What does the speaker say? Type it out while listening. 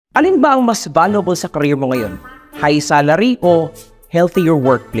Alin ba ang mas valuable sa career mo ngayon? High salary o healthier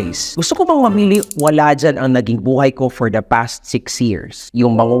workplace? Gusto ko bang mamili? Wala dyan ang naging buhay ko for the past 6 years.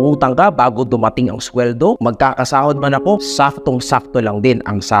 Yung mangungutang ka bago dumating ang sweldo, magkakasahod man ako, saktong-sakto lang din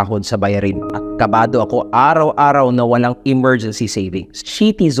ang sahod sa bayarin. At kabado ako araw-araw na walang emergency savings.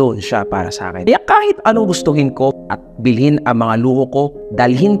 Shitty zone siya para sa akin. Kaya kahit anong gustuhin ko at bilhin ang mga luho ko,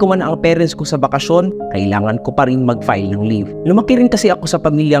 dalhin ko man ang parents ko sa bakasyon, kailangan ko pa rin mag-file ng leave. Lumaki rin kasi ako sa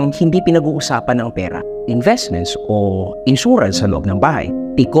pamilyang hindi pinag-uusapan ng pera, investments o insurance sa loob ng bahay.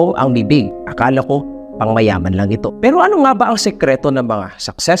 Tikom ang bibig. Akala ko pang mayaman lang ito. Pero ano nga ba ang sekreto ng mga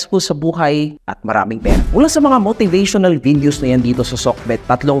successful sa buhay at maraming pera? Mula sa mga motivational videos na yan dito sa Sokbet,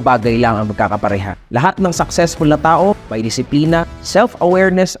 3 bagay lang ang magkakapareha. Lahat ng successful na tao may disiplina,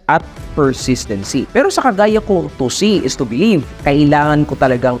 self-awareness at persistency. Pero sa kagaya ko, to see is to believe. Kailangan ko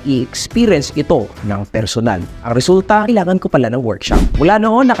talagang i-experience ito ng personal. Ang resulta, kailangan ko pala ng workshop. Mula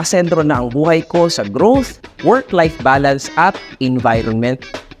noon, nakasentro na ang buhay ko sa growth, work-life balance at environment.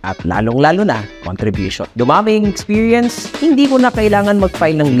 At lalong-lalo na, contribution. Dumaming experience, hindi ko na kailangan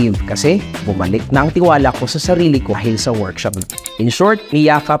mag-file ng leave kasi bumalik na ang tiwala ko sa sarili ko dahil sa workshop. In short,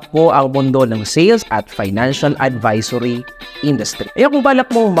 niyakap ko ang mundo ng sales at financial advisory industry. Kaya kung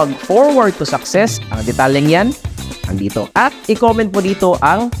balak mo mag-forward to success, ang detalyeng yan, andito. At i-comment mo dito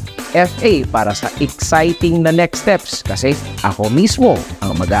ang FA para sa exciting na next steps kasi ako mismo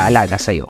ang mag-aalaga sa'yo.